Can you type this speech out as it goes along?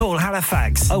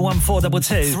Halifax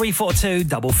 01422 342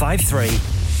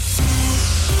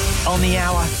 553. On the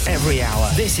hour, every hour.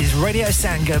 This is Radio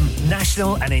Sangam,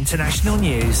 national and international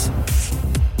news.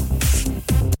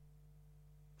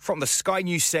 From the Sky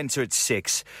News Centre at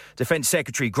 6, Defence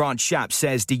Secretary Grant Shapps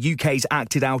says the UK's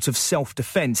acted out of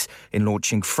self-defence in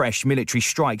launching fresh military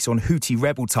strikes on Houthi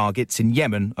rebel targets in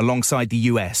Yemen alongside the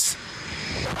US.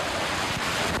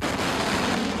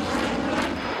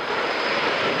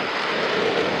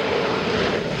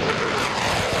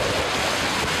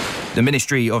 The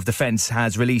Ministry of Defence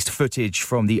has released footage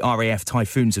from the RAF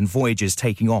Typhoons and Voyagers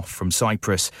taking off from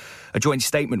Cyprus. A joint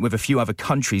statement with a few other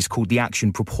countries called the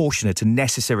action proportionate and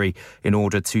necessary in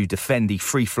order to defend the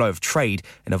free flow of trade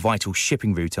in a vital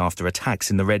shipping route after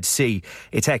attacks in the Red Sea.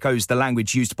 It echoes the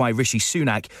language used by Rishi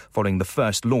Sunak following the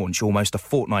first launch almost a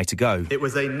fortnight ago. It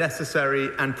was a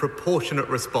necessary and proportionate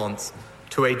response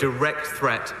to a direct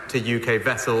threat to UK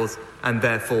vessels and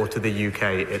therefore to the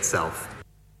UK itself.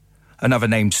 Another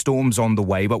named storm's on the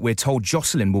way, but we're told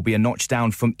Jocelyn will be a notch down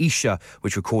from Isha,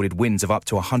 which recorded winds of up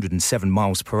to 107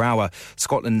 miles per hour.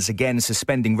 Scotland's again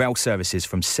suspending rail services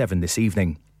from 7 this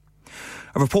evening.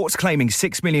 A report's claiming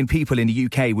 6 million people in the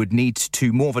UK would need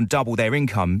to more than double their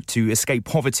income to escape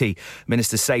poverty.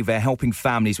 Ministers say they're helping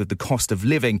families with the cost of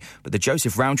living, but the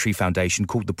Joseph Rowntree Foundation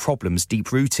called the problems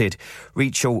deep-rooted.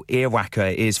 Rachel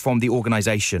Earwacker is from the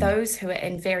organisation. Those who are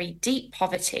in very deep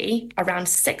poverty, around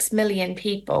 6 million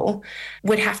people,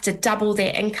 would have to double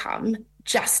their income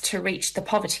just to reach the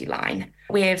poverty line.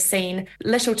 We have seen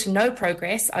little to no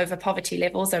progress over poverty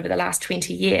levels over the last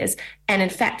 20 years, and in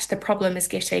fact the problem is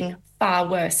getting far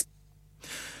worse.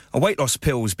 A weight loss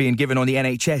pill is being given on the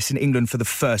NHS in England for the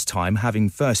first time, having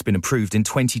first been approved in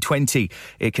 2020.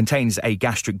 It contains a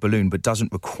gastric balloon but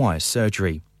doesn't require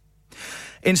surgery.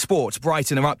 In sport,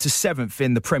 Brighton are up to 7th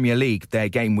in the Premier League. Their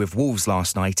game with Wolves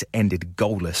last night ended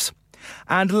goalless.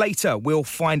 And later, we'll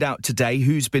find out today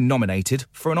who's been nominated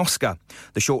for an Oscar.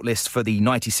 The shortlist for the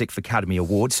 96th Academy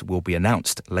Awards will be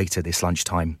announced later this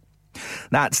lunchtime.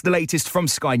 That's the latest from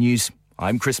Sky News.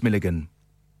 I'm Chris Milligan.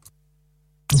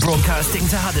 Broadcasting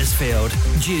to Huddersfield,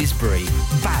 Dewsbury,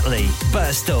 Batley,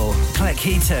 Birstall,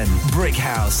 Cleckheaton,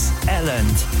 Brickhouse,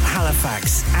 Elland,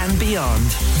 Halifax and beyond.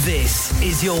 This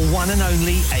is your one and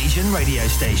only Asian radio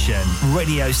station.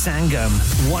 Radio Sangam,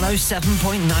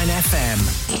 107.9 FM.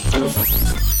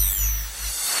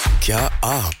 क्या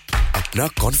आप अपना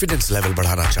confidence level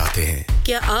बढ़ाना चाहते हैं?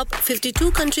 क्या आप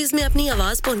 52 countries में अपनी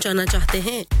आवाज पहुंचाना चाहते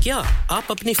हैं? क्या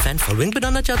आप अपनी फैन फॉलोइंग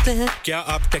बनाना चाहते हैं? क्या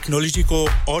आप टेक्नोलॉजी को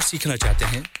और सीखना चाहते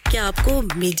हैं? क्या आपको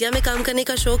मीडिया में काम करने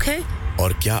का शौक है?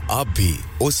 और क्या आप भी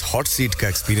उस हॉट सीट का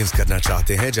एक्सपीरियंस करना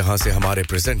चाहते हैं जहां से हमारे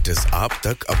प्रेजेंटर्स आप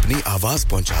तक अपनी आवाज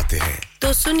पहुंचाते हैं?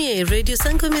 तो सुनिए, Radio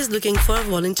Sangam is looking for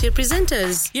volunteer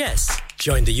presenters. Yes,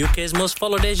 join the UK's most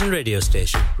followed Asian radio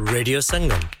station, Radio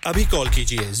Sangam. Abhi call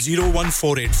kijiye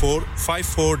 01484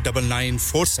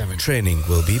 549947. Training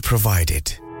will be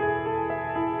provided.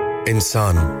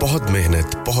 इंसान बहुत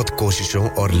मेहनत, बहुत कोशिशों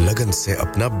और लगन से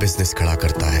अपना बिजनेस खड़ा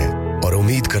करता है और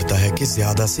उम्मीद करता है कि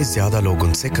ज्यादा से ज्यादा लोग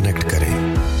उनसे कनेक्ट करें।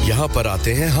 यहाँ पर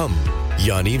आते हैं हम,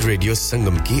 यानी रेडियो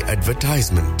संगम की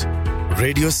एडवर्टाइजमेंट।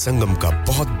 रेडियो संगम का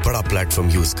बहुत बड़ा प्लेटफॉर्म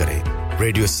यूज करें।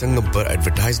 रेडियो संगम पर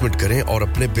एडवर्टाइजमेंट करें और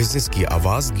अपने बिजनेस की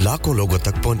आवाज लाखों लोगों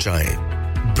तक पहुंचाएं।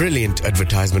 Brilliant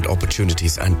advertisement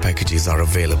opportunities and packages are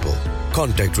available.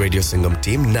 Contact Radio Sangam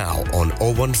team now on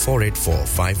 01484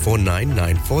 549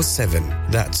 947.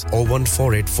 That's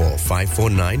 01484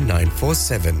 549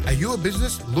 947. Are you a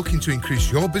business looking to increase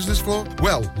your business flow?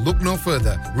 Well, look no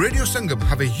further. Radio Sangam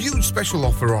have a huge special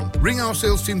offer on. Ring our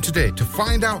sales team today to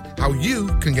find out how you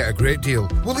can get a great deal.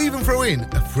 We'll even throw in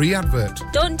a free advert.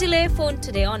 Don't delay, phone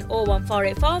today on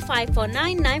 01484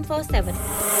 549 947.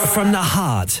 From the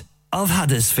heart of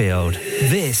Huddersfield,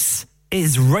 this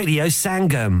is Radio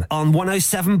Sangam on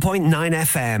 107.9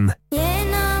 FM.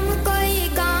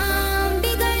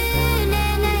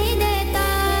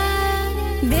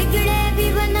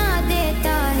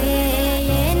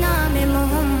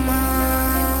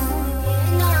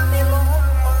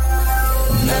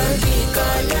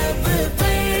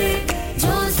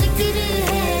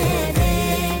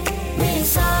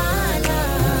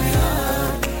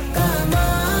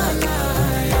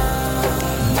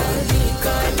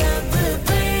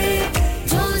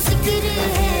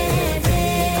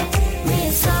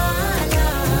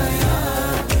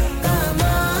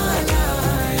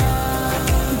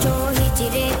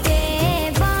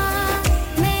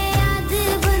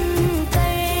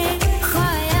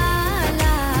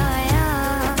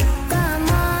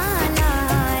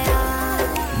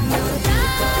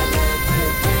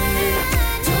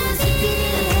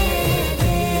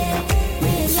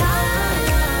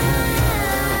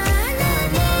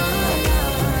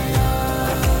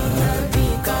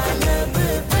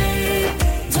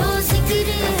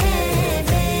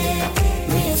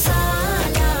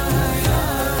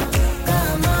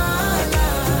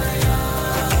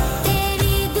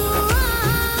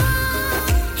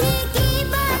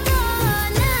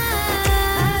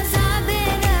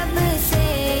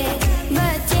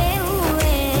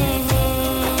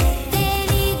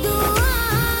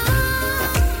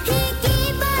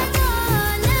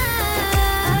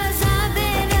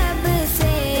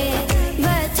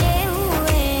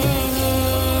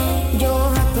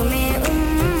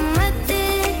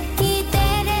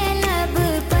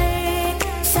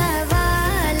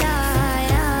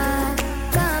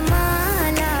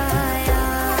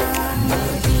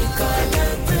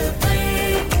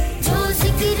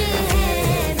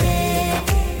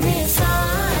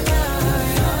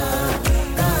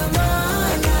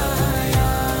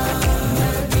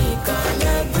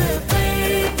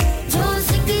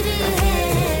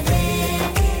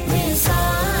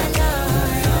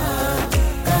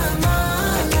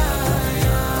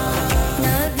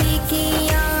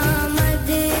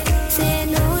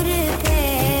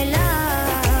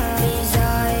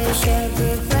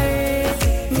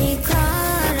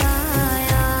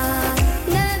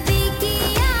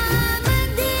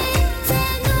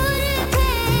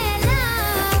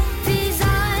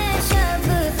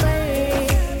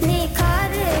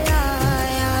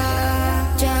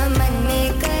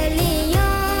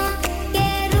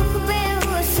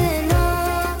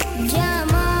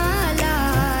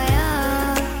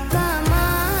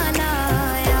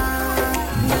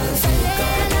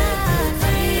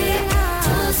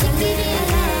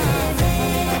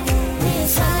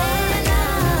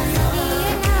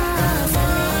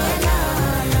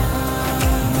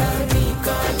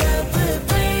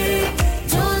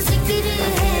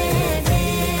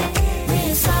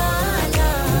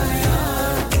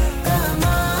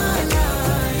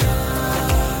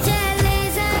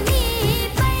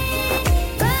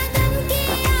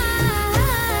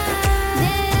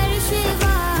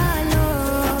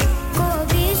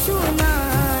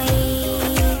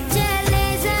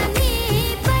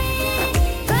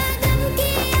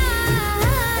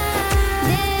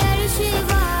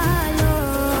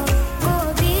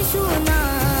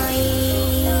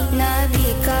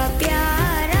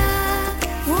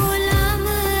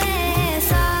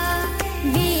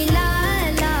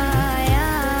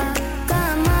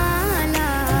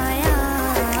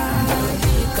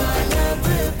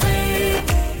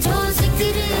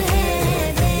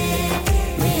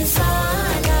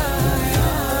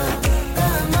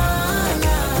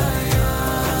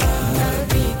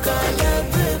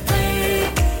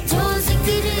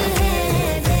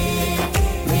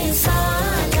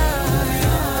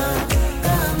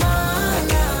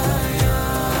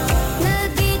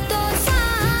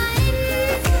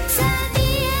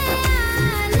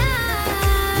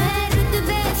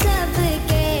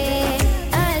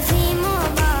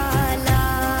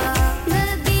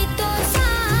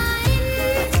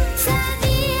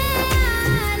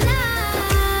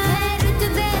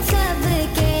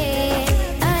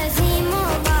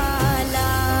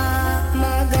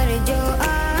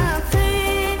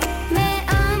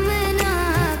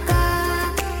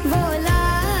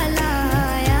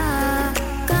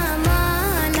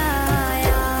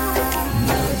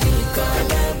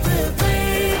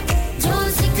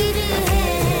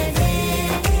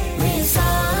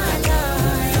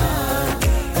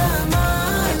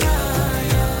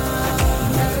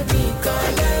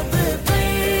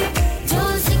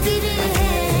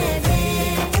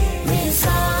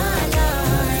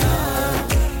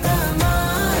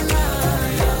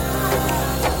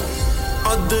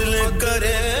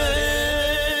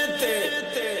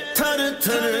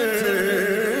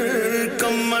 पत्थर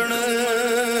कमण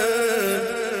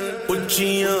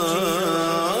उच्चियां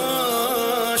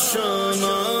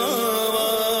शाना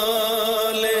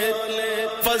वाले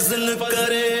फजल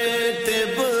करे ते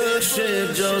बख्शे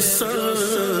जो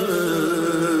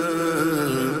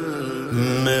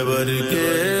मैं वर्गे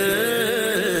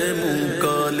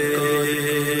मुकाले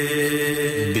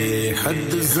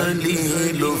बेहद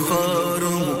जलील खार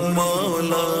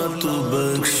मौला तू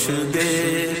बख्श दे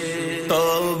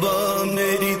तौबा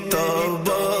मेरी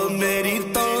तौबा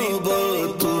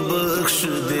तू बख्श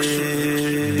दे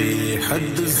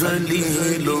बेहद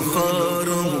जलील खार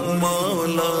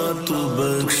मौला तू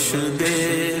बख्श दे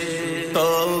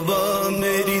तौबा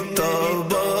मेरी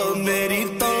तौबा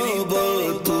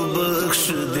तू बख्श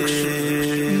दे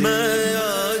मैं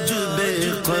आज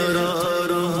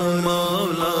बेकरार हूँ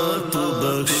मौला तू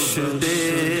बख्श दे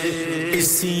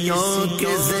इसियों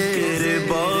के ज़ेर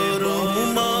बार हूँ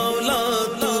मौला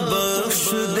तू बख्श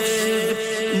दे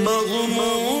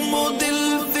मग़मूम दिल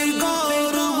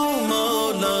फिगार हूँ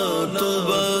मौला तू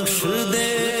बख्श दे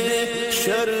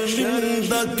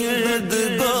शर्मिंदा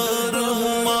किरदगार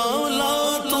हूँ मौला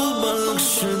तू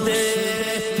बख्श दे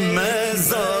मैं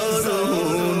ज़ार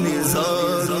हूँ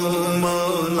निज़ार हूँ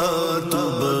मौला तू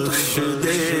बख्श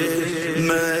दे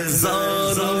मैं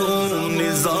ज़ार हूँ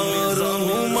निज़ार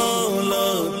हूँ मौला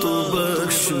तू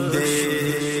बख्श दे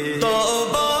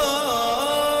तौबा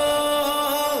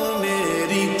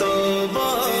मेरी तौबा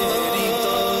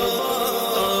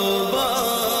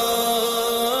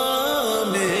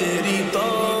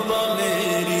तौबा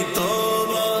मेरी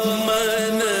तौबा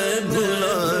मैंने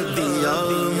भुला दिया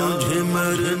मुझे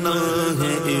मरना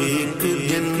है एक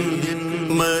दिन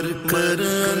मर कर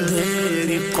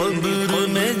अंधेरी कब्र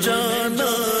में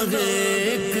जाना है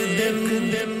एक दिन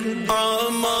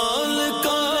आमाल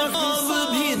का हिसाब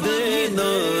भी देना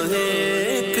है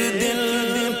एक दिन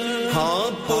हाँ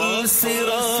पुल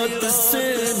सिरात से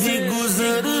भी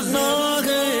गुजरना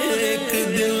है एक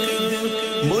दिन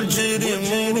मुजरिम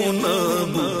हूँ ना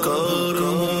बुकार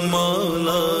हूँ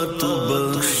मौला तू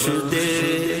बख्श दे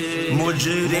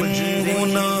मुजरिम हूँ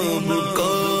ना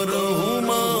बुकार हूँ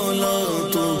मौला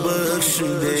तू बख्श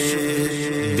दे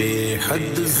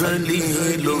बेहद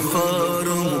जलील ख्वार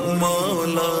हूँ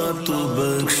मौला तू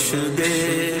बख्श दे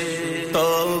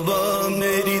तौबा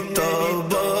मेरी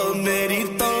तौबा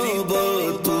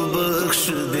तू बख्श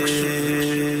दे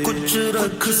कुछ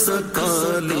रख सका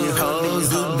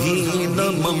लिहाज भी न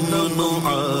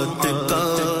ममनुआत का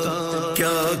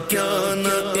क्या क्या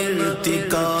न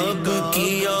इर्तिकाब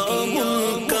किया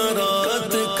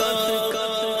मुनकरात का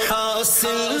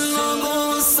हासिल न हो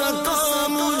सका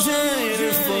मुझे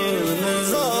इरफान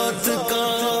ज़ात का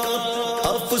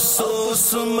अफसोस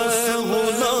मैं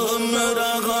गुलाम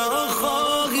रहा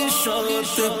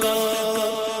ख्वाहिशात का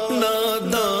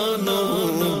नादान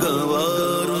हूँ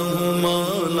गवार हूँ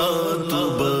मौला तू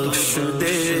बख्श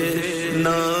दे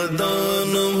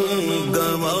नादान हूँ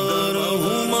गवार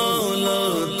हूँ मौला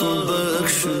तू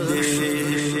बख्श दे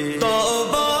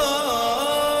तौबा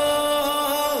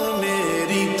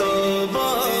मेरी तौबा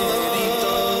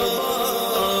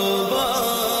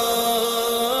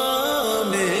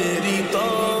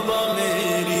तौबा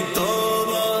मेरी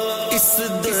तौबा इस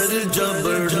दर्जा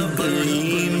बढ़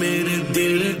गई मेरे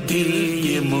दिल की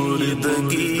ये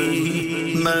मुर्दगी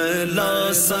मैं ला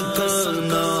सका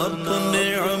ना अपने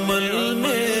अमल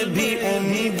में भी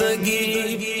उम्दगी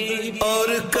और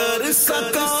कर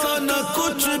सका न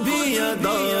कुछ भी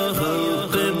अदा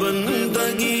हक़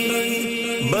बंदगी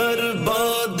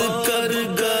बर्बाद कर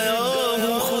गया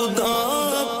हूँ खुदा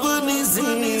अपनी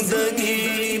जिंदगी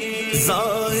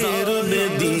ज़ाहिर में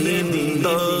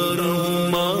दीनदार हूँ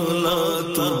मौला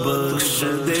तू बख्श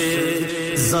दे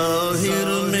ज़ाहिर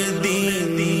में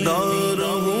दीनदार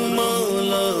हूँ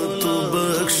मौला तू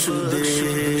बख्श दे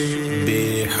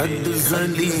बेहद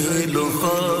ज़लील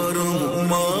ख्वार हूँ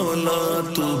मौला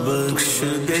तू बख्श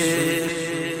दे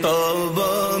तौबा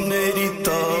मेरी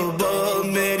तौबा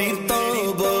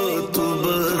तू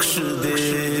बख्श दे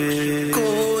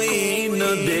कोई न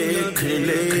देख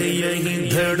ले यही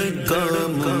धड़का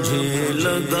मुझे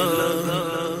लगा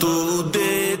तू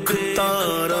देखता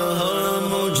रहा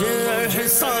मुझे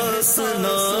एहसास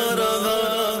ना रहा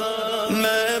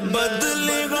मैं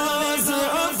बदले राज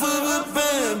अफ़व पे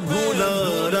भूला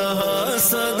रहा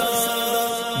सदा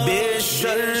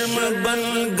बेशर्म बन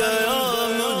गया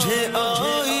मुझे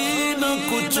आई न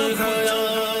कुछ हया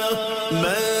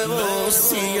मैं वो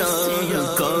सियाह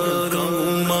कार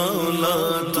हूँ मौला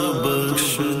तू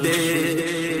बख्श दे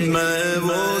मैं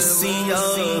वो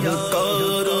सियाह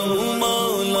कार हूँ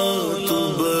मौला तू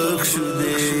बख्श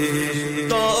दे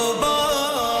तौबा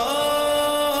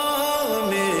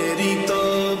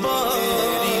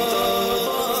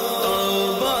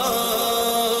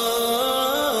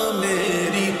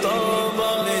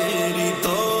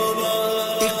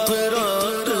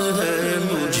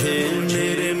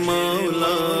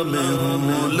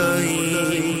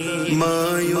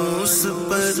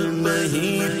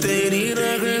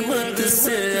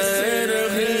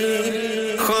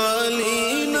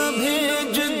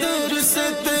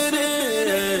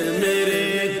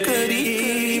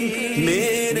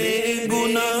मेरे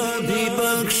गुनाह भी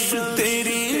बख्श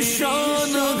तेरी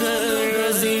शान है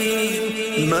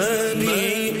अजीम मैं भी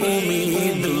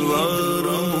उम्मीदवार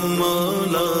हूँ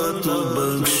मौला तू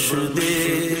बख्श दे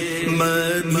मैं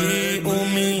भी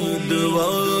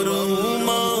उम्मीदवार हूँ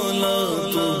मौला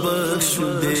तू बख्श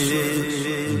दे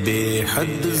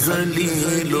बेहद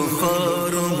ज़लील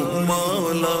ख्वार हूँ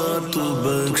मौला तू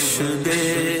बख्श दे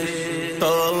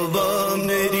तौबा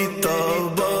मेरी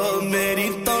तौबा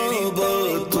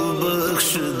तू बख्श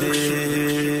दे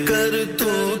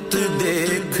करतूत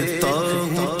देखता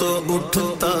हूँ तो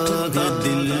उठता है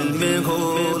दिल में हो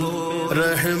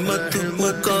रहमत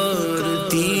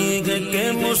पुकारती है कि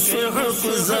मुसहफ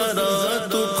जरा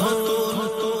तू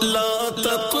खोल ला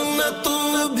तक न तू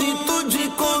भी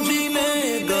तुझको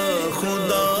मिलेगा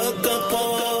खुदा का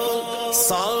कौल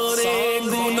सारे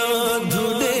गुनाह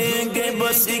धुलेंगे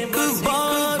बस एक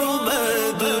बार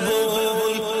बैद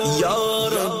बोल या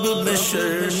रब मैं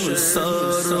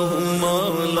शर्मसार हूँ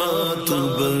मौला तू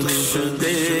बख्श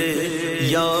दे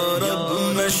या रब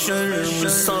मैं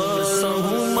शर्मसार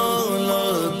हूँ मौला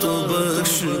तू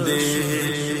बख्श दे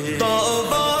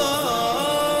तौबा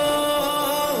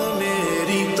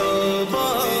मेरी तौबा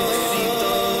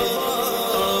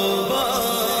तौबा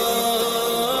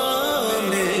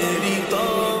मेरी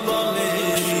तौबा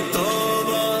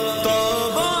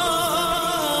तौबा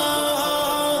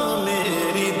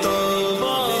मेरी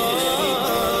तौबा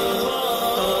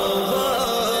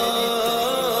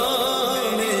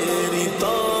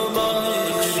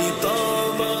मेरी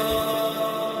तौबा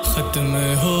खत्म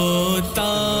होता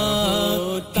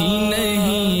ही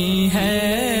नहीं है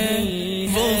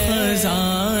वो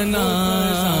खजाना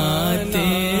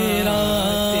तेरा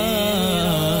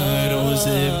रोज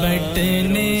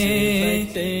बटने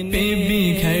पे भी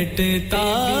घटता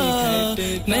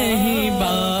नहीं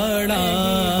बाड़ा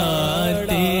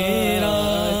तेरा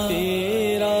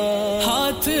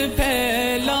हाथ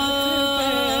फैलाए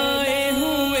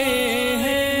हुए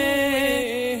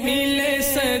हैं मिले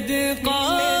सदका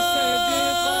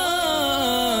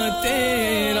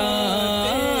तेरा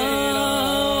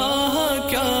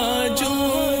क्या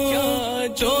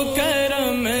जो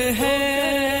करम है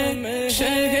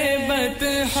शहबत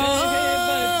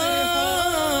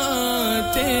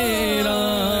तेरा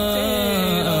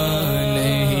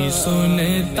नहीं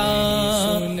सुनता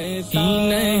ही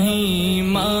नहीं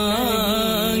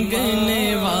मांगने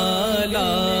वाला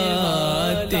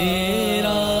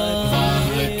तेरा वाह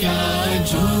क्या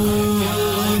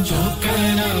जो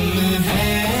करम है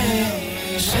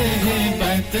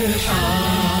शहबत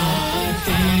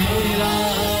तेरा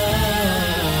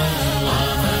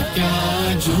वाह क्या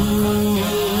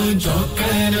जो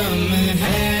करम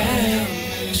है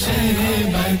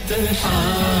शहबत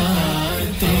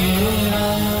तेरा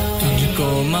तुझको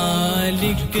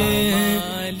मालिक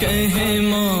कहे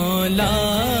मौला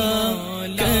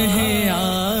कहे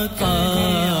आका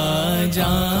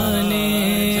जाने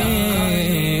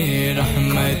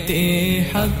रहमते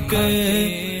हक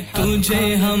तुझे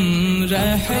हम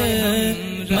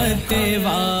रहमत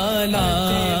वाला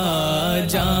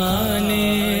जाने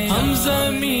हम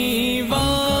ज़मीं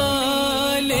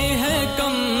वाले हैं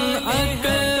कम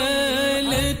अकल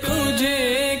तुझे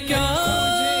क्या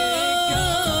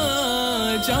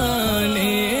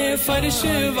जाने फर्श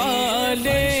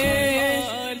वाले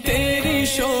तेरी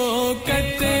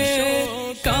शौकत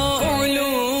का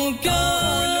उलू क्या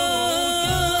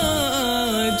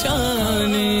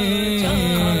जाने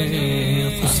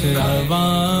खुसरवा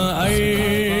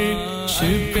अर्श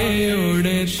पे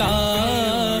उड़ता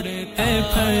है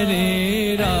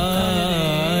फरेरा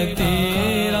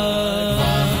तेरा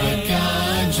वाह क्या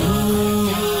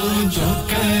जो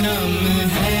करम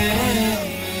है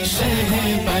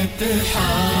शहबत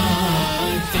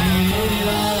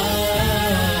तेरा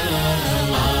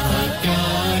वाह क्या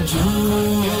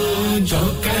जो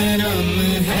करम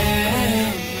है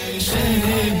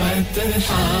शहबत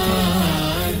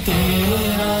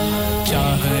तेरा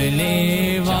चाहने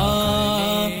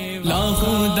वाला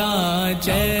खुदा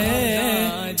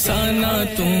जैसा ना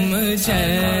तुम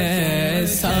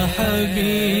जैसा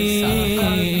हबीब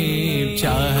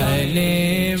चाहने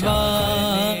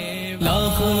वाला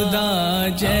खुदा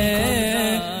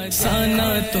जैसा ना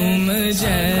तुम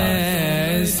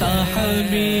जैसा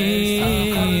हबीब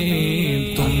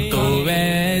तुम तो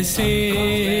वैसे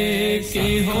के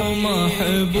हो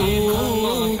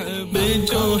महबूब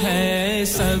जो है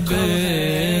सब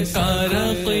का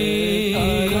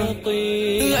रक़ीब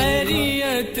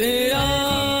गैरियत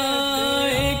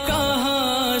आए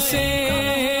कहाँ से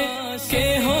के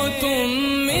हो तुम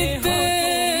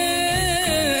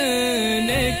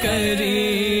इतने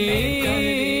करीब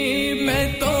मैं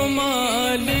तो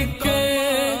मालिक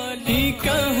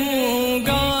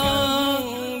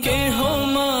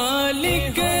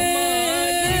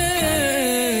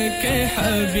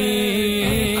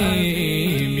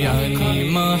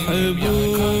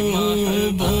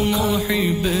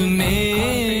हबीब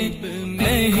में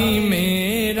नहीं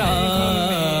मेरा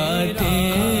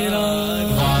तेरा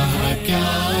वाह क्या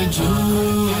जो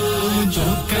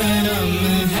करम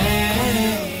है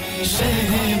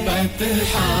शहबत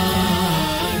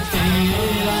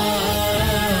तेरा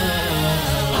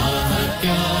वाह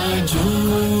क्या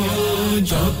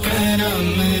जो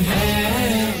करम है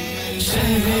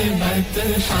शहबत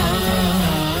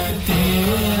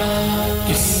तेरा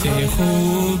किससे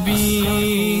खूबी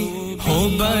हो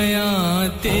बयां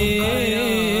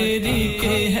तेरी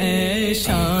के है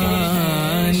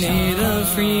शान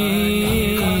रफ़ी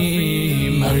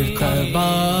मर्तबा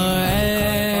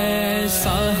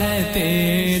ऐसा है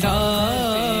तेरा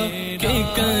कि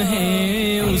कहें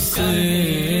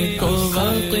उसको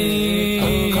वक़ी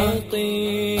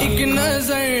एक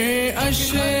नज़र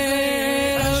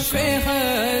अशरफ़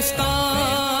हस्ता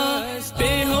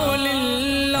पे हो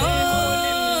लिल्लाह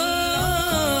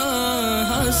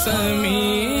समी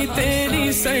तेरी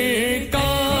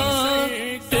सरकार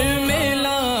में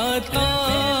लाता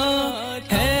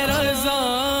है रज़ा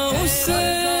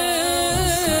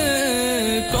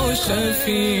उसको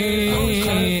शफ़ी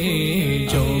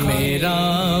जो मेरा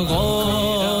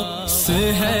गौस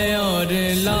है और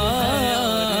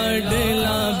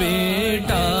लाडला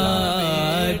बेटा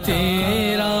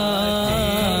तेरा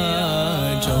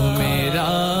जो मेरा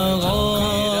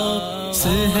गौस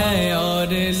है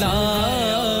और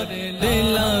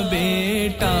लाडला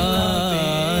बेटा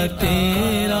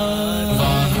तेरा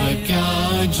वाह क्या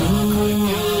जो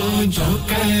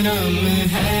करम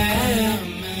है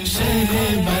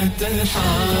शहबत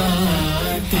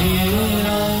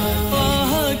तेरा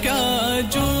वाह क्या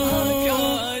जो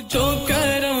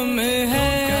करम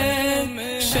है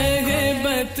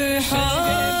शहबत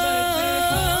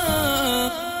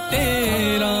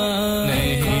तेरा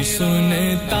नहीं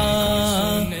सुनता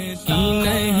कि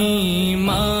नहीं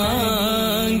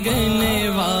मांगने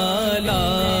वाला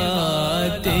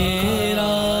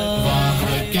तेरा वाह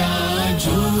क्या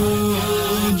जो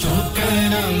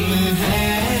करम है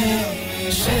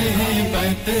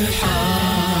शहबत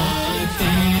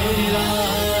तेरा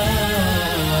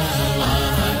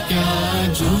वाह क्या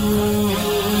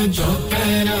जो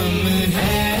करम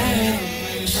है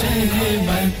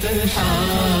शहबत तेरा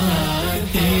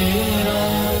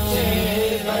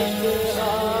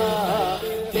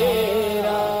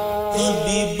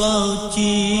हबीबा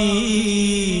की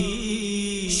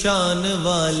शान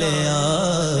वाले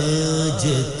आज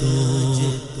तू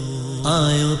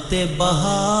आयो ते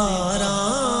बहारा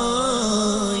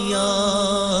या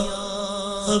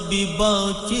हबीबा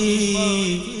की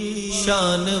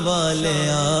शान वाले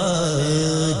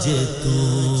आज तू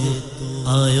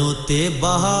आयो ते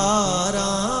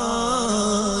बहारा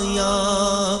या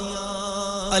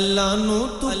अल्लाह नु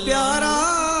तू प्यारा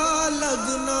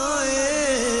लगना है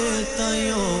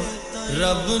तायो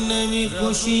रब ने भी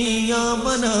खुशियां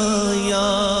मनाया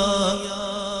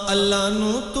अल्लाह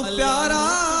नु तू प्यारा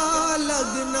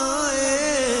लगना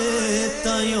है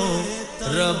तायो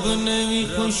रब ने भी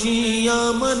खुशियां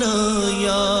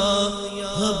मनाया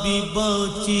हबीबा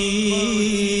की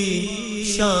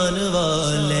शान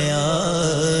वाले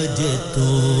आज तो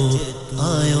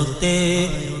आयो ते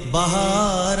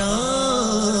बहारा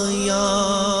या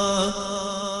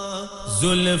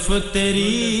जुल्फ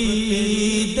तेरी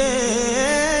दे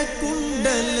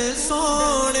कुंडल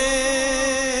सोने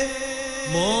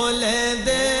मोले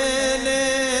देने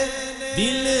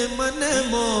दिल मन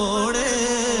मोड़े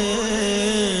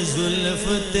जुल्फ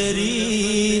तेरी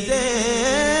दे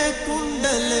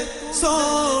कुंडल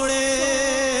सोने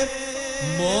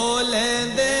मोले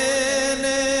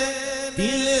देने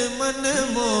दिल मन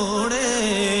मोड़े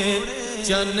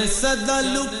चन सदा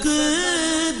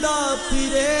लुकदा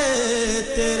फिरे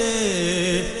तेरे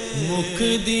मुख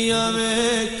दिया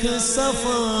वेख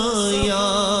सफाया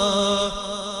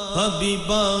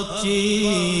हबीबा की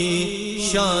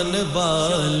शान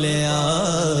वाले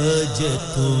आज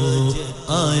तो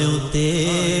आयो ते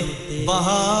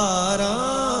बहारा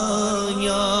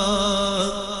या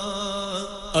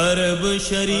अरब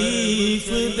शरीफ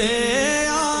दे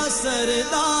आ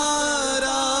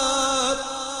सरदारा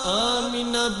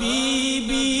आमिना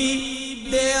बीबी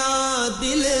दे आ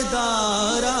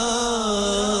दिलदारा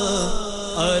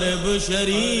अरब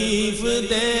शरीफ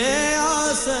दे आ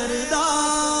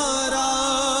सरदारा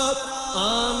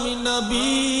आमिना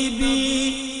बीबी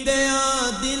दे आ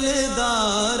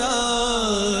दिलदारा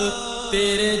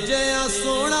तेरे जया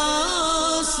सोना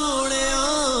सोनिया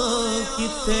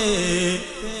किथे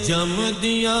जम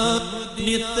दिया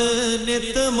नित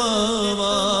नित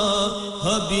मावा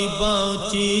हबीबा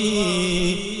की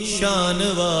शान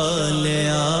वाले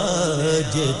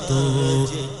आज तो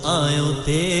आयो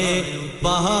ते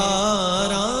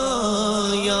بہار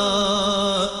آیا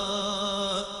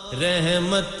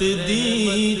رحمت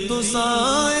دی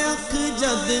تسائق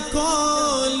جد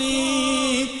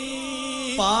کھولی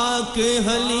پاک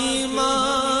حلیمہ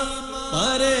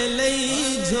پر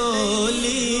لئی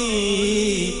جھولی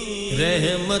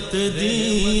رحمت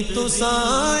دی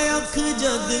تسائق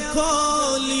جد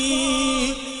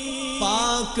کھولی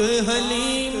پاک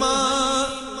حلیمہ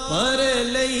پر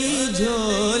لئی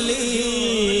جھولی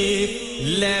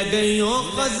لے گئیوں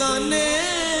خزانے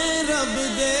رب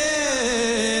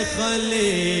دے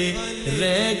خلے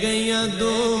رہ گئیاں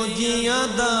دو جیاں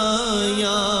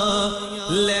دایاں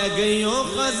لے گئیوں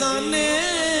خزانے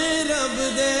رب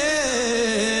دے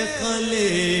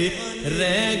خلے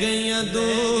رہ گئیاں دو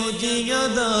جیاں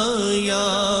دایاں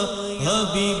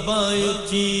حبیبہ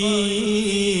اچھی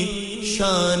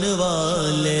شان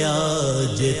والے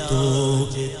آج تو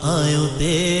آئیوں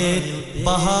تے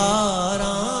بہار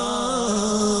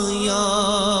آیا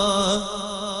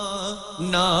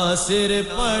ناصر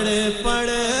پڑھ پڑھ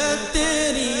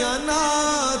تیری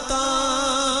نعتاں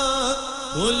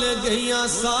بھول گئیاں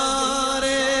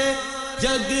سارے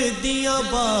جگ دیاں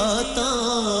باتاں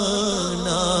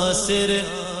ناصر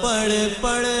پڑھ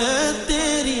پڑھ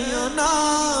تیری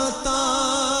نعتاں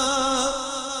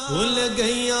بھول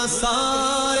گئیاں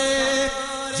سارے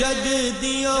جگ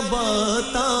دیاں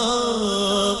باتاں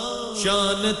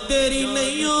شان تیری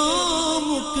نہیں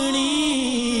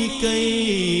مکنی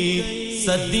کئی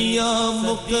صدیاں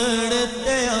مکڑ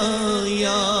تے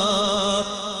آیا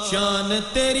شان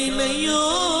تیری نہیں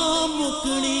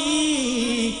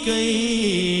مکنی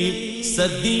کئی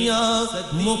صدیاں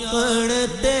مکڑ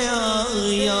تے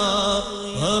آیا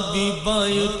حبیبہ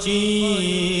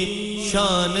اچھی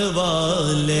شان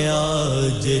والے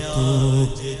آج تو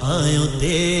آئیوں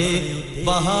تے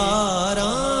بہار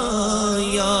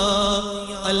آیا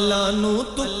اللہ نو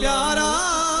تو پیارا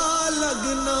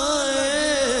لگنا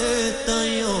ہے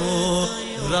تیوں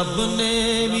رب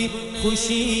نے بھی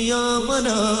خوشیاں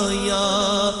منایا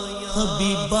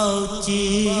حبیبہ اچھی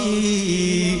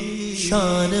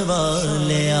شان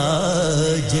والے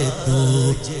آج تو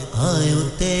آئیوں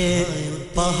تے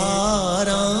بہار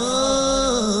آیا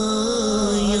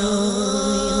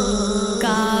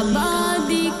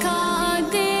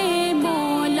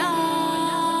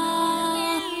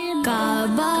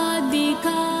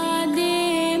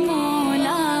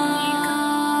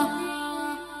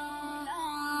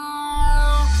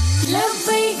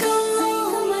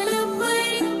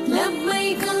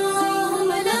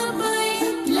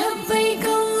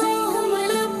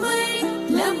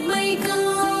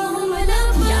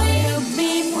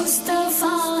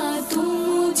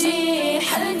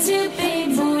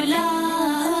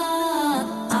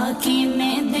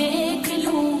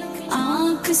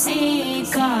سے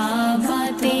کعبہ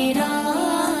تیرا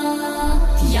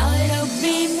یا رب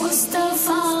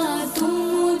مصطفیٰ تو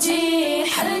مجھے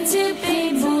حج پہ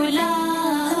بلا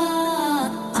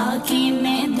آکے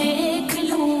میں دیکھ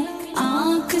لوں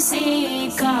آنکھ سے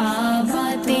کعبہ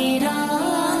تیرا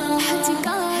حج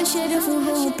کا شرف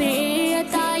ہو پہ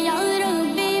عطا یا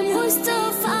رب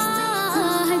مصطفیٰ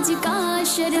حج کا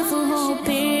شرف ہو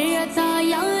پہ عطا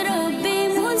یا رب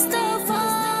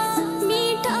مصطفیٰ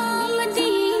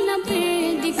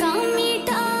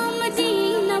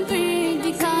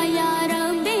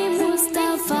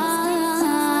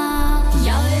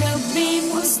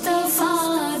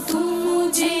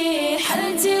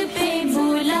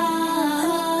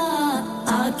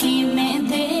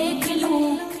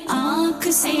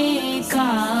سے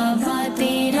کعبہ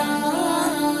تیرا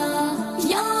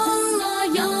یا اللہ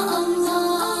یا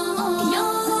اللہ یا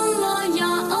اللہ یا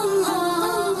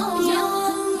اللہ یا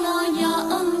اللہ یا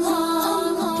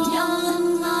اللہ یا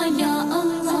اللہ یا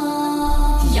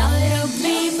اللہ یا رب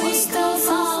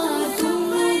مصطفیٰ تو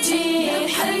مجھے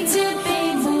حج پہ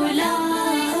بلا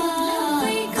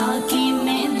تاکہ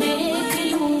میں دیکھ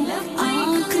لوں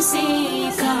آنکھ سے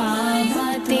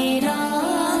کعبہ تیرا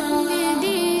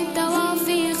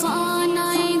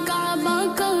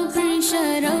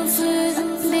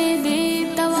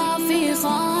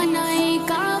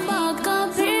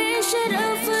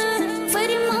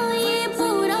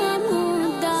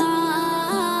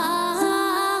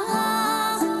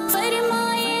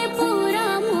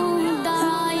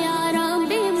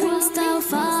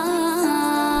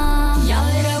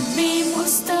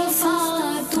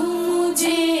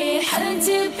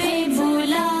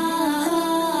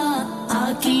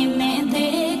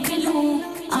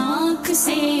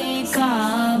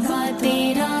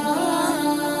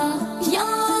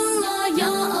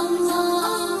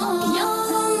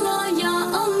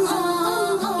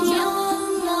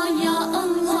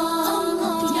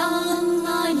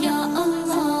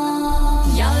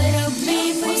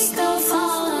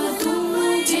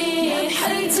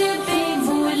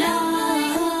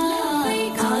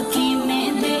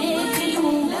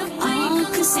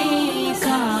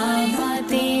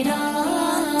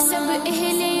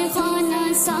खाना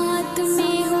साथ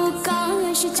में हो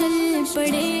काश चल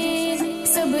पड़े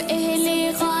सब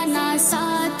अहले खाना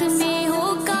साथ में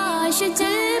हो काश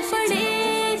चल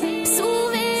पड़े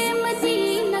सूवे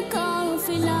मदीना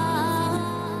काफिला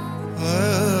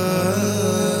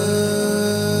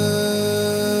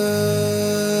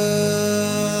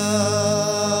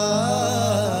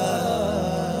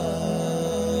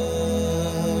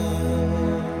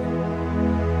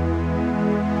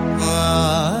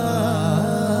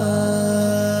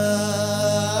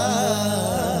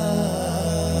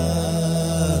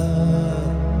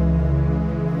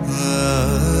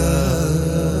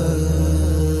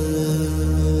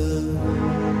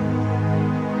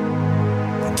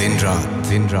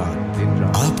दिन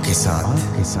रात आपके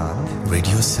साथ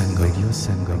रेडियो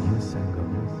संगम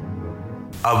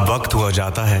अब वक्त हुआ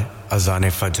जाता है अज़ान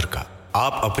फज्र का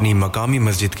आप अपनी मकामी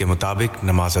मस्जिद के मुताबिक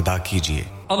नमाज अदा कीजिए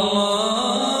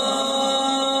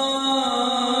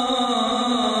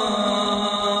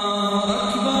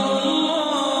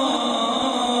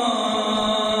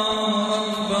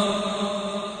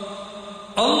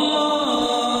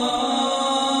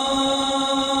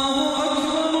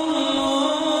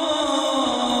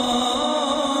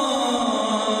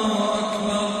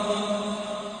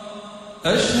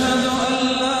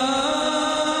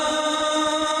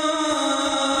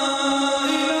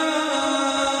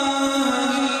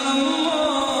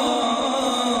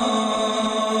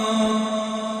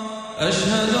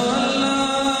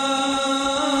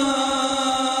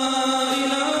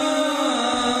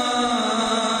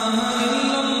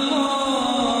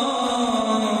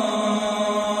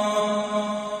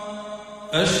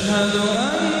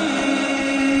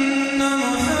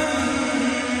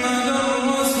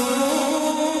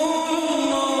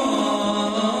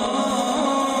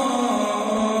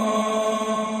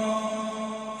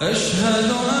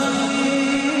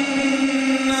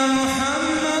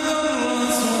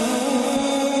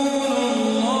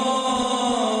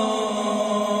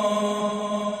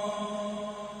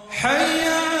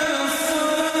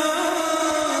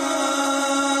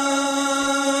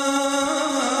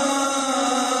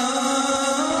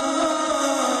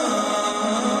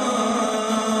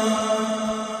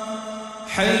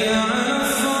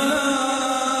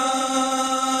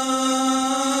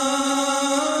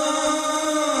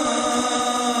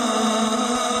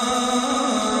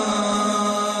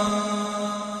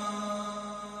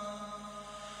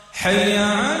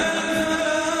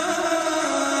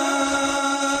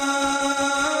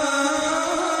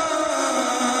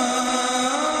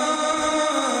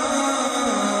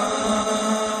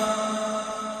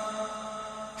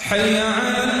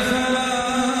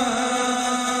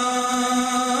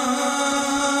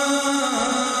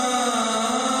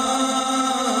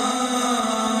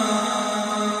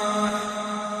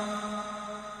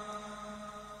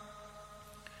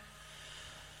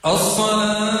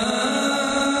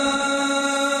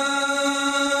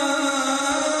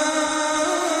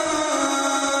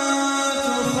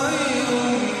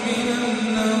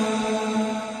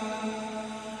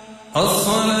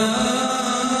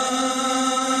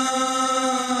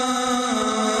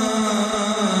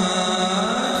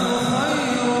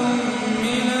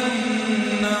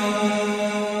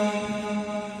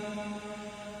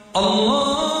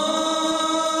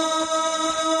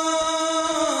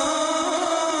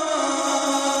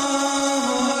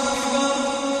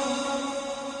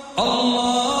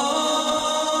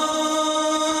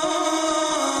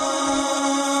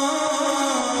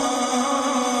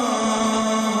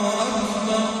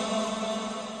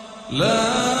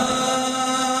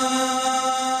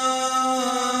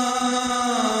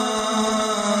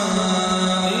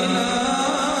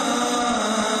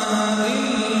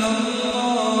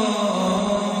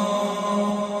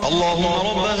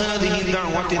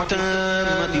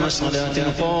والصلاة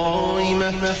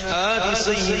القائمة آت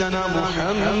سيدنا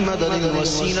محمد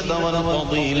الوسيلة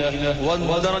والفضيلة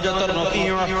والدرجة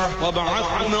الرفيعة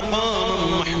وابعثه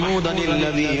مقاما محمودا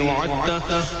الذي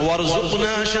وعدته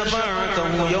وارزقنا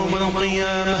شفاعته يوم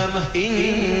القيامة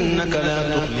إنك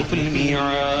لا تخلف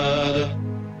الميعاد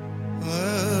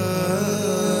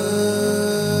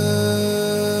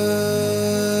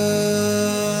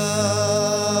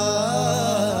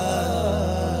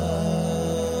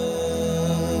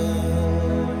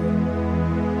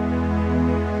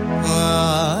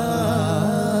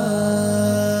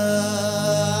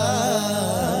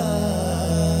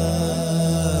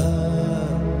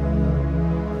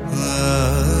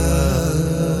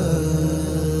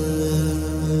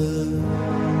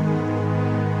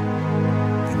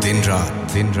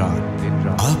दिन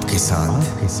रात आपके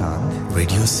साथ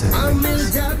रेडियो से मिल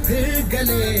जा फिर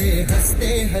गले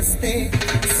हंसते हंसते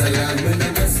सलाम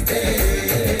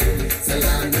नमस्ते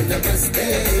नमस्ते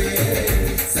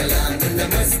सलाम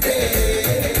नमस्ते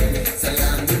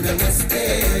सलाम नमस्ते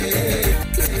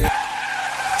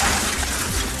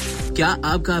क्या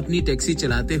आपका अपनी टैक्सी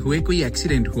चलाते हुए कोई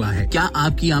एक्सीडेंट हुआ है क्या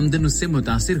आपकी आमदन उससे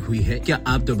मुतासिर हुई है क्या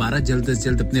आप दोबारा जल्द से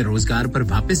जल्द अपने रोजगार पर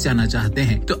वापस जाना चाहते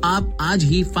हैं तो आप आज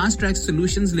ही फास्ट ट्रैक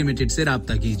सॉल्यूशंस लिमिटेड से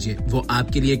राब्ता कीजिए वो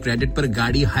आपके लिए क्रेडिट पर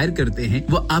गाड़ी हायर करते हैं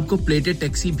वो आपको प्लेटेड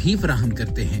टैक्सी भी फराहम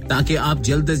करते हैं ताकि आप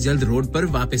जल्द से जल्द रोड पर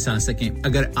वापस आ सकें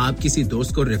अगर आप किसी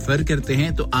दोस्त को रेफर करते हैं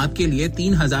तो आपके लिए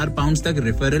 3000 पाउंड तक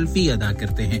रेफरल फी अदा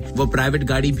करते हैं वो प्राइवेट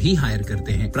गाड़ी भी हायर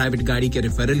करते हैं प्राइवेट गाड़ी के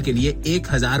रेफरल के लिए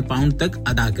 1000 पाउंड तक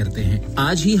अदा करते हैं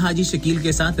आज ही हाजी शकील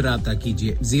के साथ राब्ता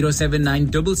कीजिए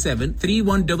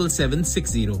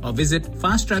 07977317760 और visit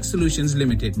fast track solutions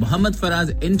limited Mohammad Faraz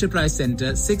enterprise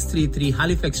centre 633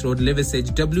 Halifax road Liversedge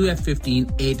WF15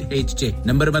 8HJ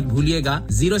number मत भूलिएगा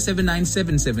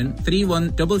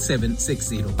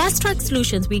 07977317760 Fast Track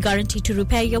Solutions we guarantee to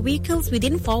repair your vehicles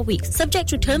within 4 weeks subject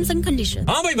to terms and conditions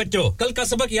हां भाई बच्चों कल का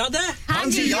सबक याद है हां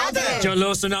जी याद है चलो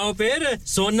सुनाओ फिर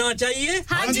सोना चाहिए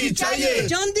हां जी चाहिए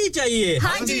चांदी चाहिए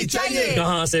हां जी चाहिए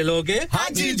कहां से लोगे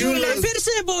हाजी जूलर्स फिर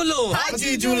से बोलो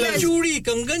हाजी जूलर्स चूड़ी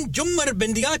कंगन झुमर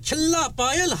बिंदिया छल्ला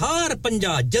पायल हार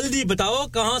पंजा जल्दी बताओ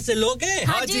कहां से लोगे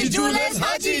हाजी जूलर्स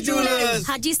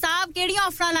हाजी साहब केड़ी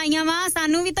ऑफर लाईया वा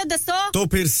सानू भी तो दसो तो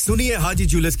फिर सुनिए हाजी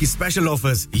जूलर्स की स्पेशल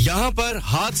ऑफर्स यहां पर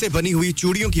हाथ से बनी हुई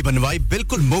चूड़ियों की बनवाई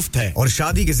बिल्कुल मुफ्त है और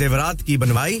शादी के जेवरात की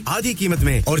बनवाई आधी कीमत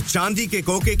में और चांदी के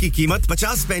कोके की कीमत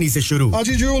 50 पैसे से शुरू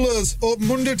Haji Jewelers open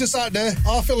Monday to Saturday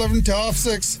 11:30 to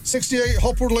 6:30 68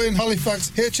 Hopwood Lane Halifax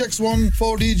HX1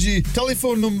 4DG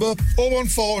telephone number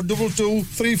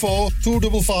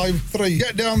 01422342553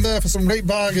 get down there for some great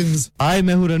bargains Hi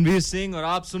मैं हूं रणवीर सिंह और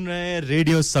आप सुन रहे हैं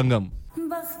रेडियो संगम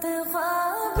वक्त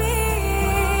ख्वाबी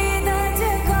दा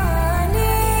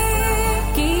जगाने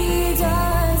की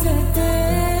इजाजत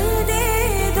दे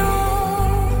दो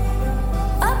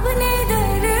अपने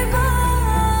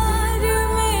दरबार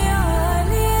में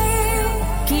आने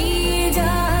की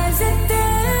इजाजत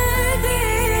दे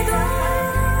दो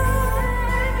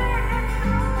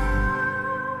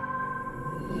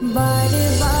बार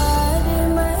बार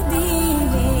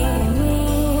मदीने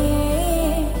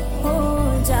में हो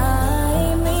जाए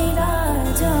मेरा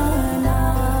जाना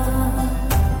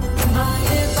बार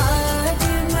बार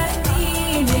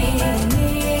मदीने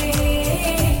में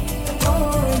हो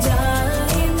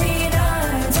जाए मेरा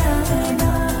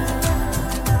जाना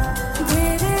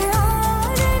फिर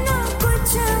और न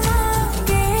कुछ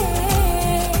मांगे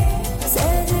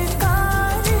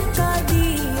सरकार का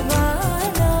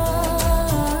दीवाना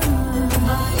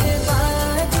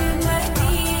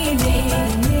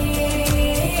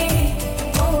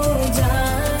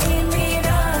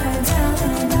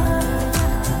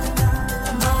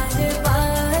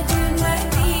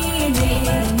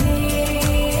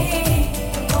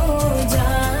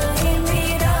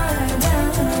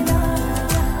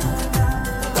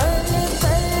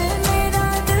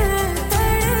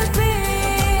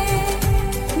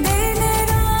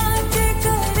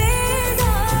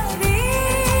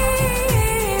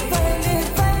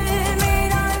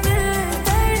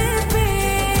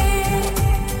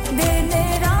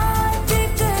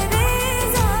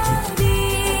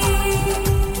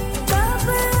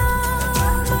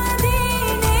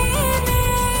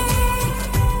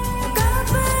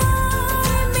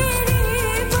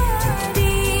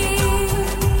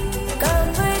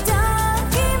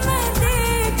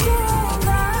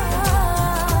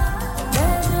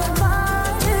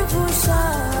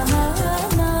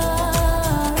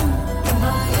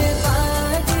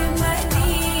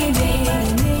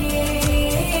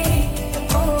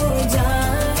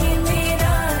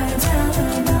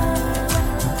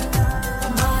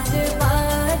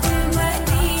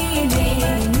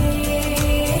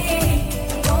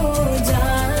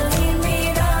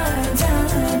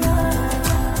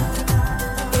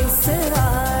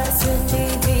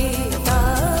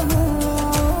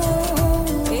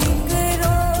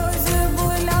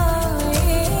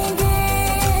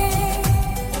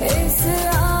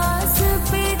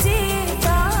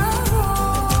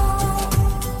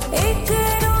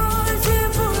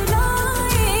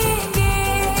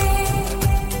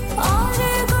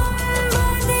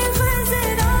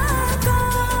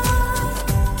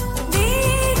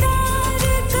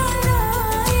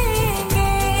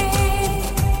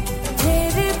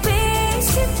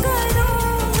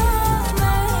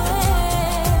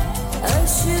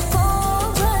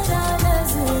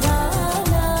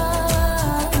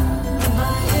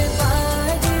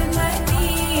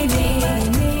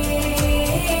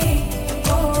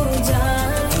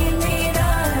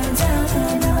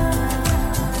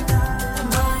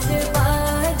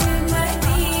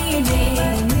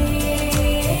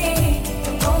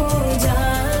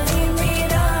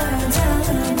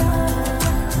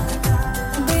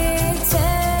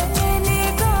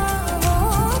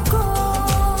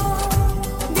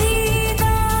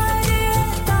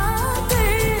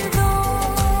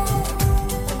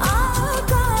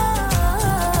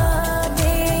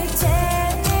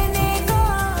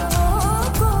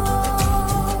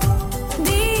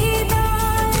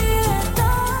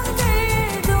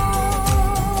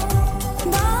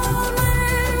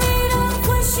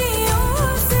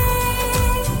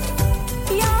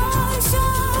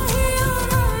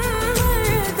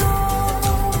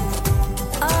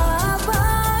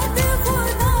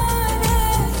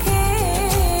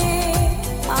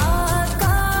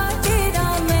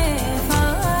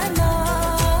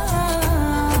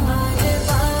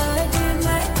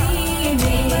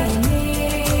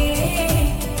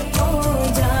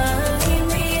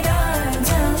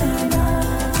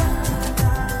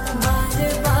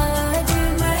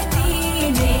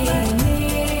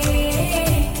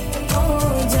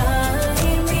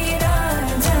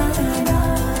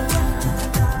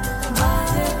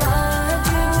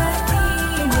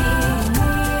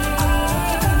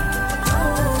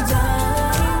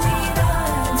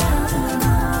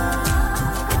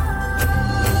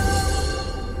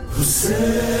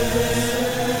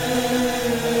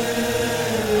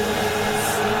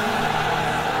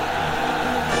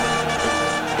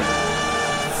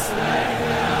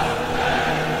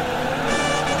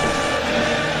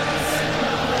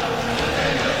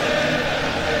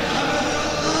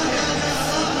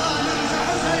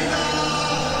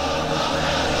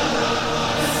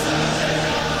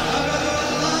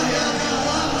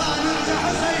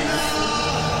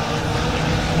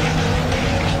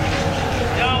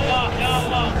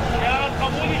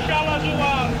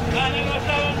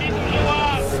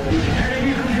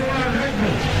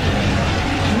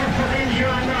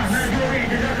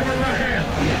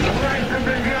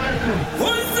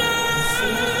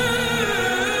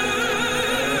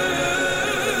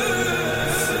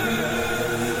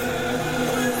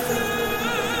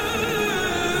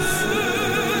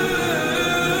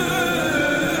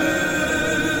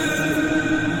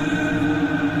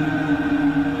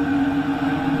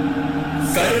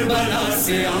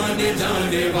से आने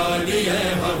जाने वाली है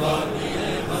हवा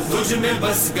तुझ में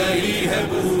बस गई है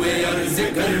बूए अर्ज़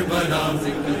करबला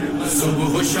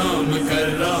सुबह शाम कर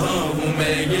रहा हूँ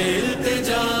मैं ये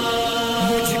इल्तिजा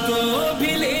मुझको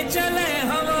भी ले चले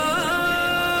हवा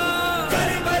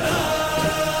करबला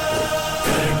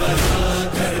करबला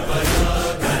करबला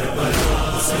करबला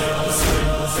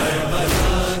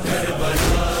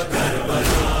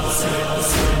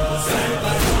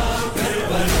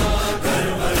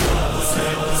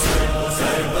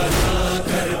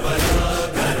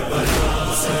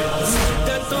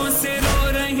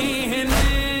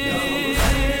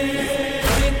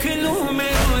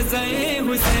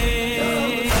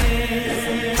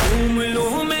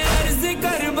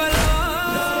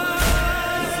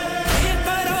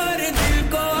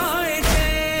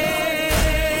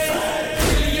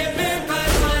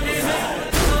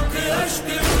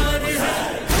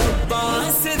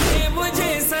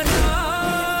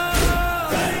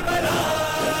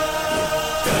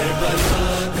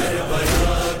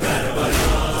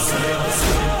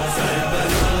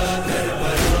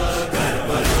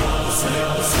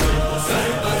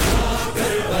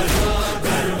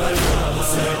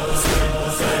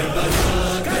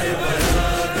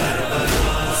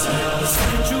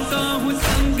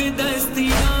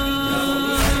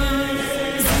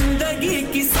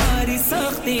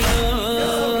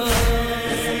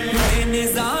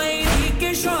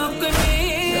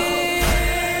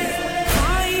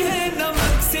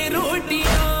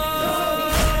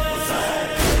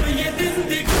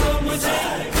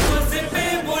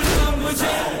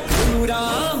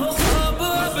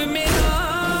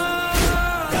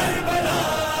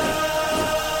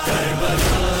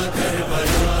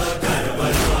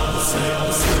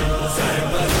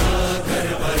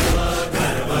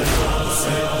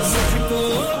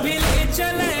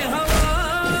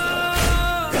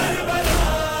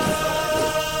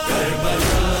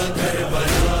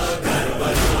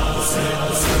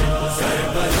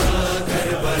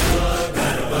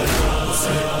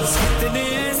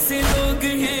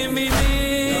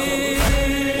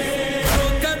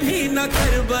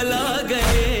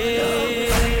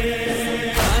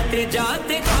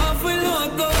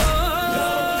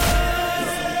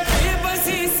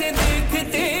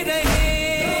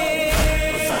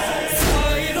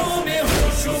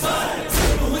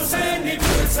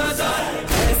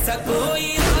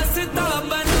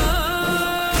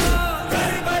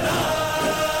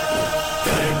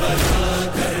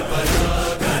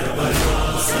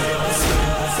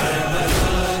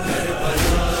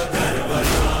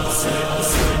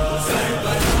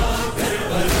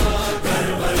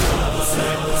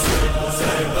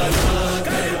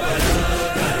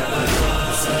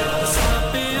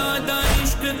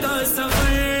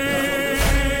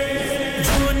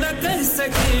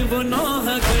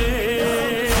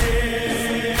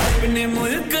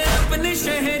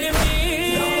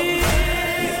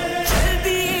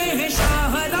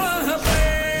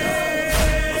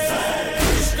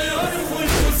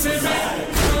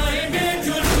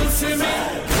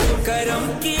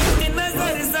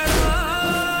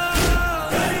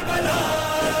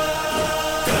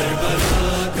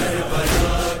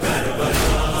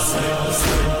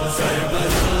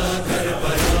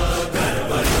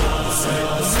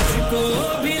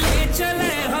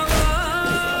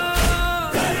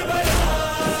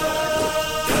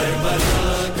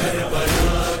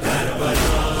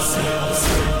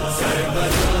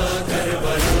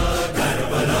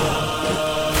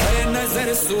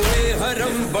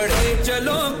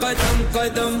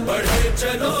कदम बढ़े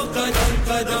चलो कदम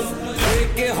कदम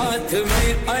लेके हाथ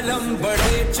में अलम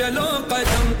बढ़े चलो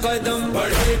कदम कदम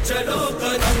बढ़े चलो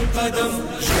कदम कदम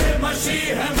ये मसीह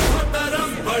है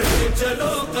मोहतरम बढ़े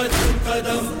चलो कदम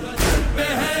कदम पे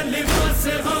है लिबास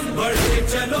हम बढ़े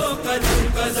चलो कदम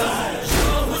कदम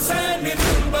शाह हुसैन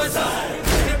तुम बजा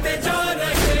कहते जा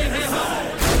रहे हैं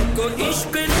हमको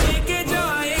इश्क लेके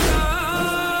जाएगा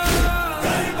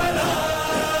करबला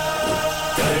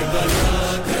करबला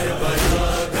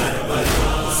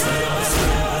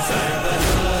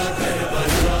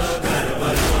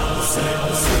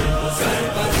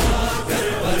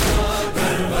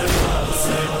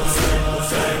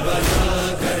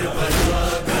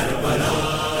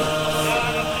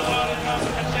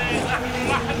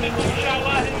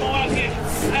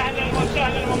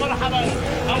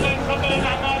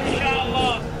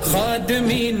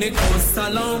खादमीन को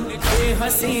सलाम ये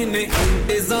हसीन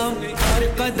इंतजाम हर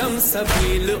कदम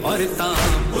सबील और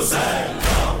ताम हुसैन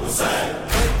हुसैन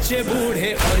बच्चे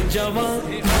बूढ़े और जवान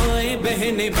माएं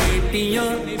बहनें बेटियां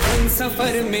दिन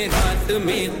सफर में रात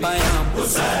में कयाम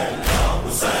हुसैन या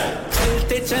हुसैन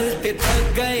चलते चलते थक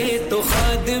गए तो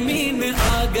खादमीन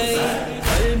आ गए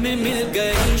गल में मिल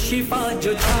गई शिफा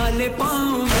जो छाले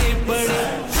पाँव में पड़े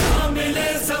शामिल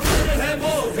सफर है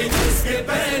वो भी जिसके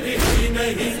पैर ही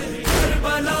नहीं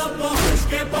करबला पहुंच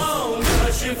के पाऊंगा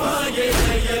शिफा ये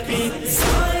है यकीन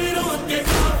सायरों के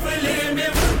काफिले में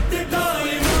वक्त का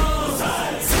इमाम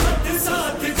साथ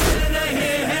साथ चल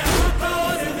रहे हैं आका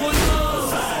और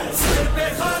गुलाम सर पे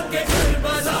खाके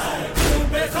करबला मुंह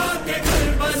पे खाके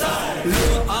करबला लो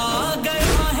आ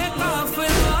गया है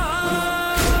काफिला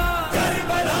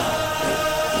Karbala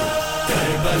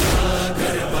Karbala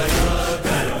Karbala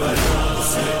Karbala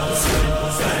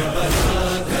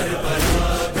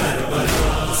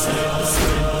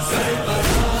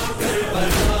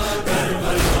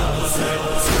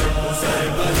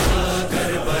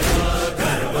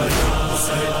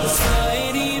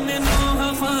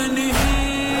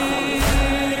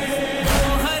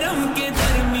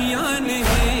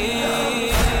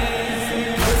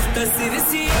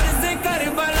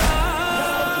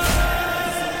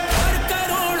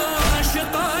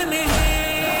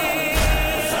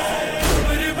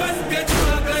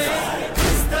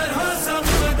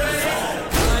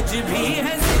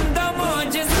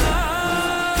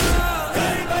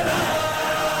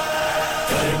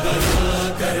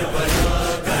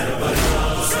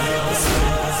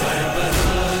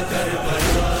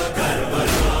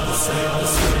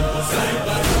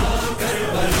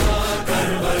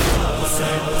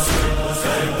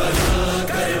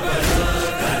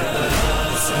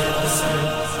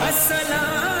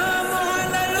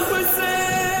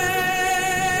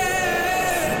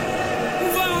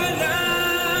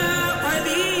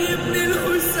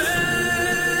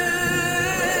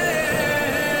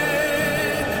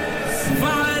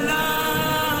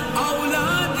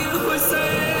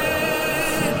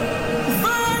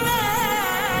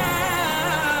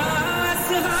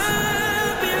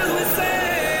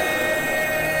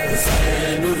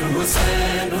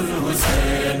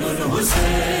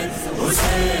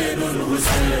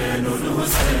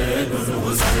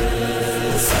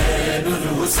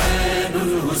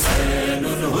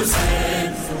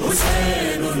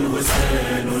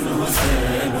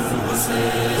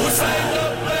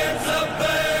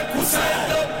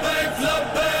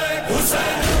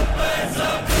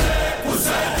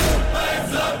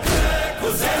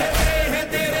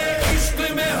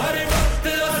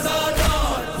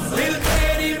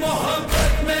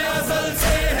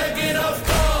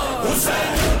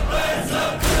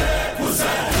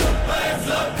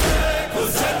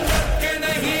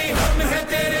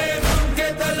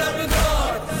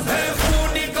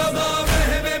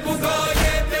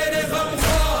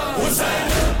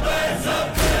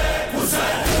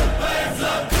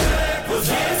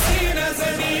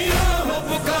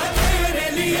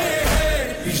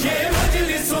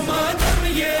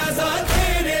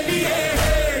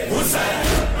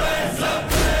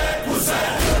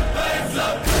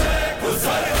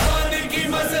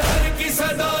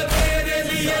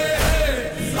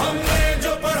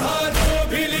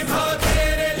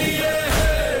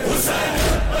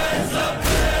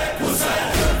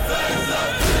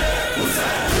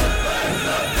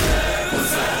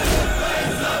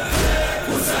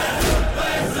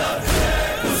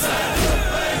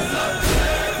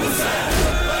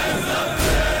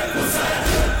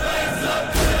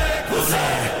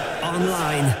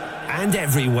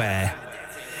Everywhere.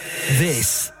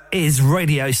 This is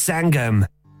Radio Sangam.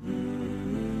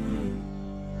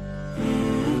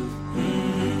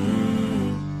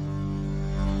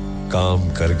 काम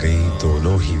कर गई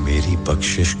दोनों ही मेरी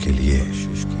बख्शिश के लिए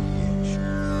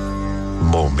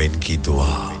मोमिन की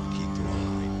दुआ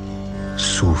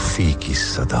सूफी की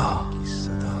सदा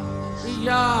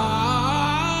या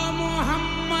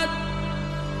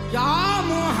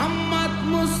मोहम्मद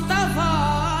मुस्तफा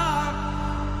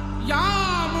या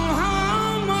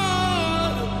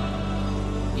मोहम्मद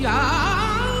या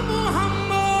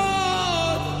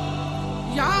मोहम्मद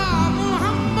या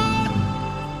मोहम्मद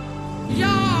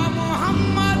या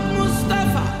मोहम्मद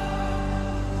मुस्तफा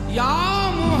या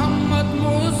मोहम्मद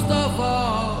मुस्तफा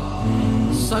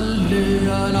सल्ले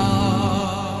अला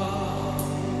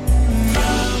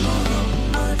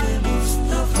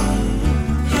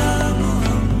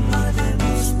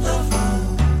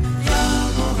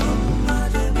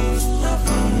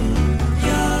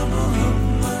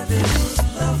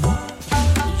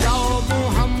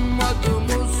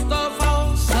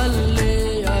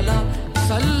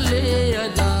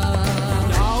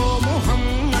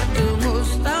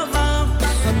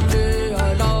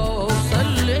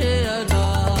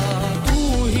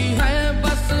तू ही है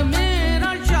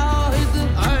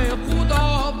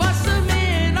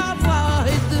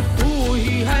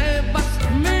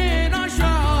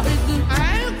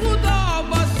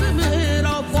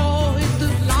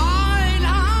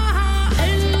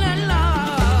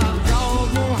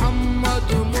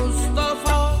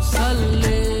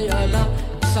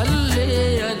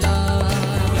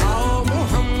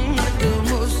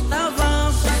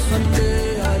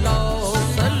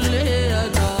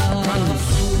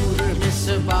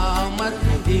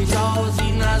ijazi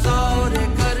nazar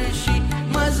karshi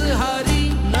mazhari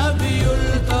nabiyul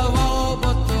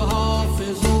tawabat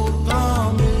hafizul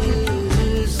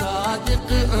kamil sadiq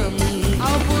amin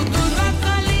abdullah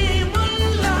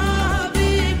kalimullah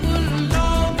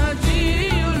habibullah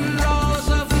najiyullah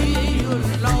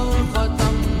safiyullah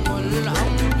khatamul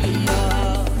anbiya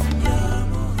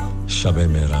शब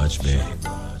मेराज में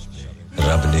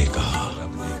रब ने कहा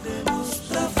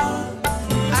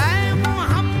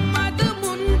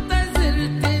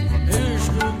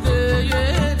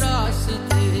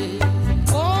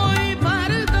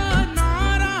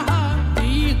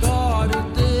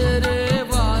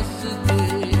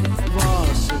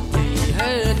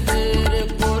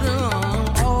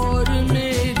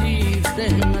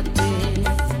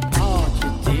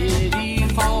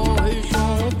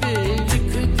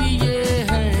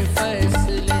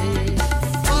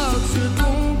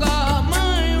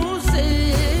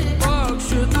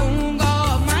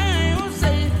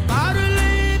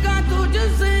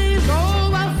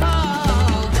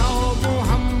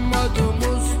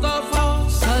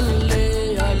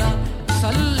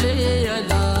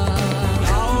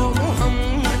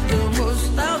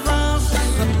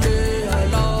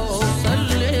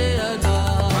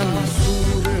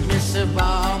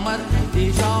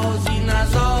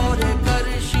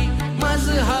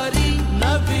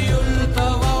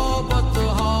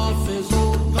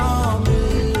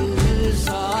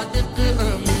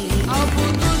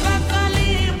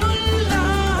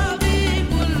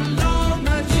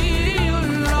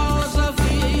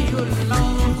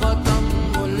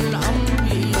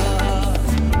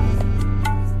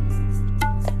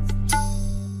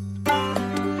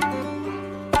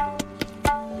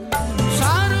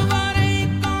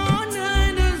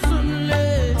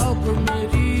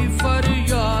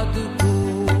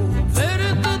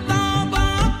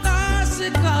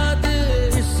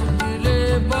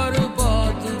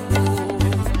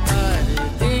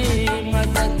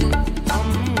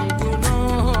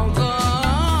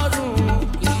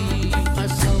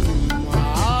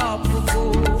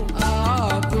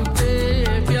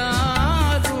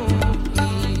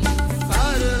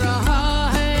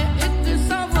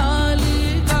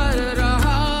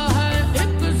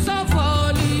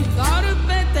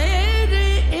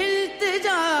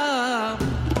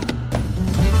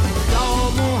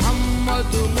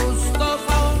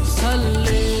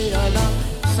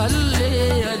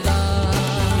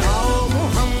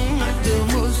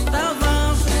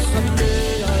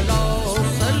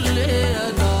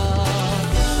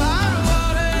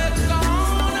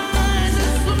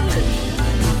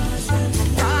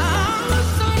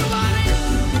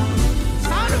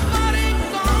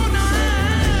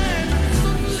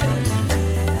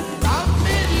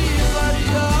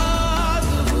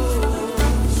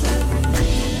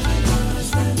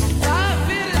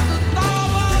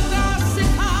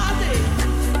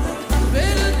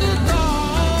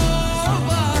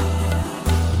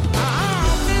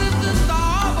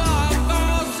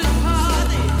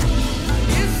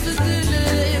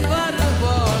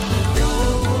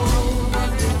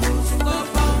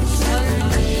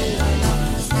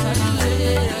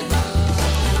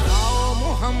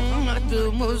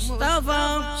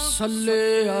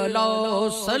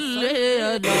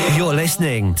You're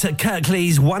listening to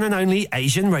Kirklees one and only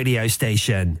Asian radio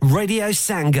station, Radio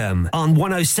Sangam on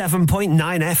 107.9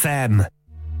 FM.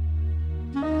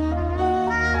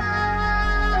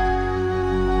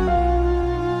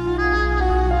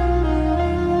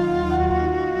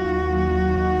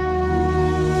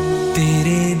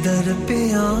 तेरे दर पे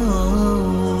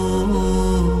आऊं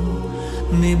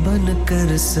मैं बनकर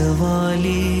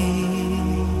सवाली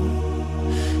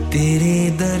तेरे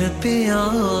दर पे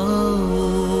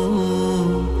आऊं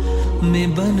मैं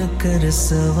बनकर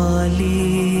सवाली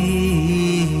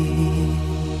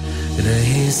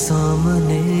रहे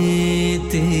सामने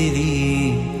तेरी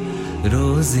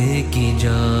रोजे की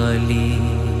जाली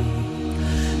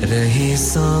रहे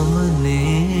सामने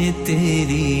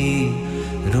तेरी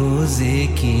रोजे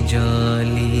की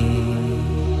जाली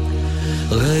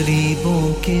गरीबों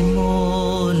के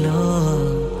मौला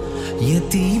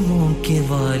यतीमों के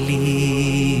वाली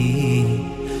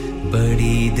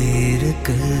बड़ी देर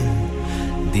कर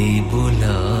दी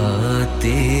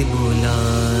बुलाते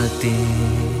बुलाते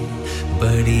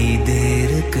बड़ी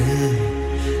देर कर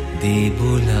दी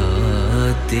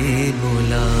बुलाते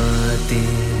बुलाते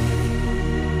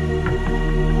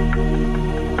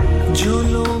जो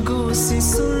लोगों से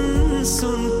सुन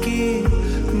सुन के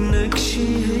नक्शे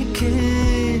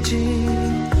खींचे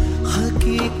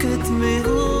हकीकत में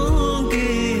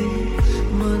होंगे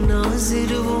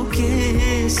मनाजिर वो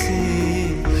कैसे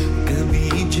कभी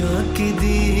जाके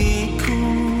देखूं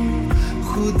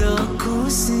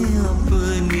से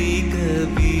अपनी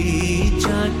कभी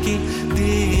जाके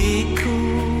देखूं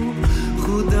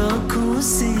खुद आँखों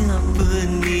से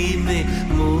अपनी में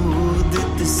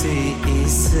मुद्दत से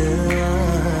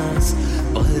एहसास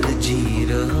पर जी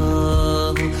रहा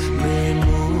हूँ मैं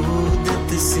मुद्दत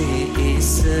से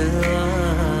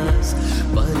एहसास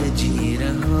पर जी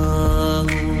रहा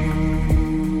हूँ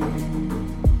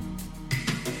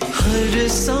हर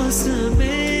सांस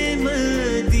में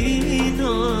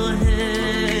मदीना है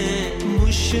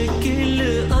मुश्किल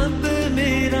अब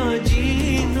मेरा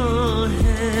जीना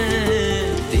है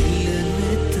दिल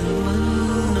में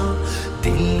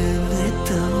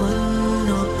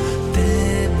तमन्ना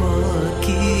तैबा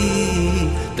की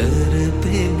दर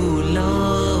पे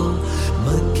बुलाओ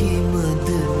मक्की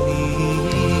मदनी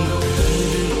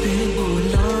दर पे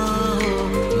बुलाओ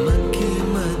मक्की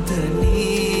मदनी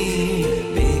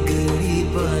बेगड़ी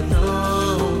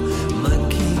बनाओ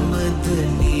मक्की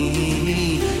मदनी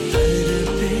दर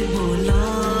पे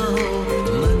बुलाओ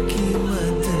मक्की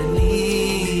मदनी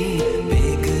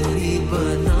बेगड़ी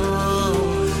बनाओ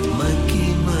मक्की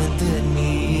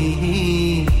मदनी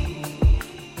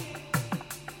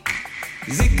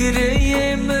जिक्र ये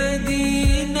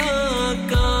मदीना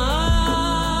का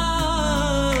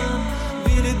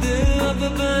विरद अब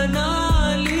बना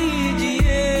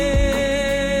लीजिए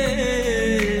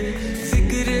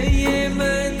जिक्र ये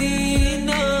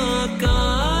मदीना का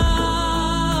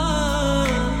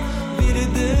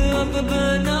विरद अब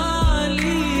बना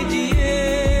लीजिए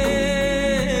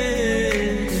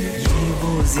ये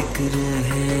वो जिक्र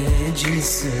है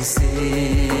जिससे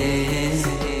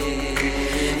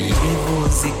ये वो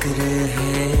जिक्र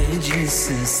है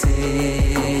जिससे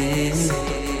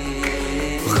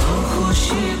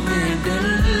खामोशी में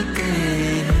डरते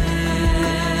हैं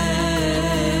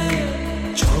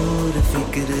छोड़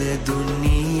फिक्र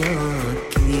दुनिया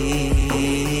की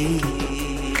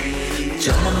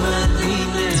चल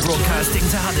मदीने Broadcasting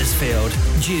to Huddersfield,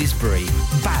 Dewsbury,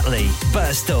 Batley,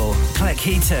 Birstall,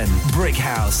 Cleckheaton,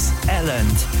 Brickhouse,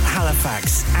 Elland,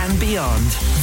 Halifax and beyond.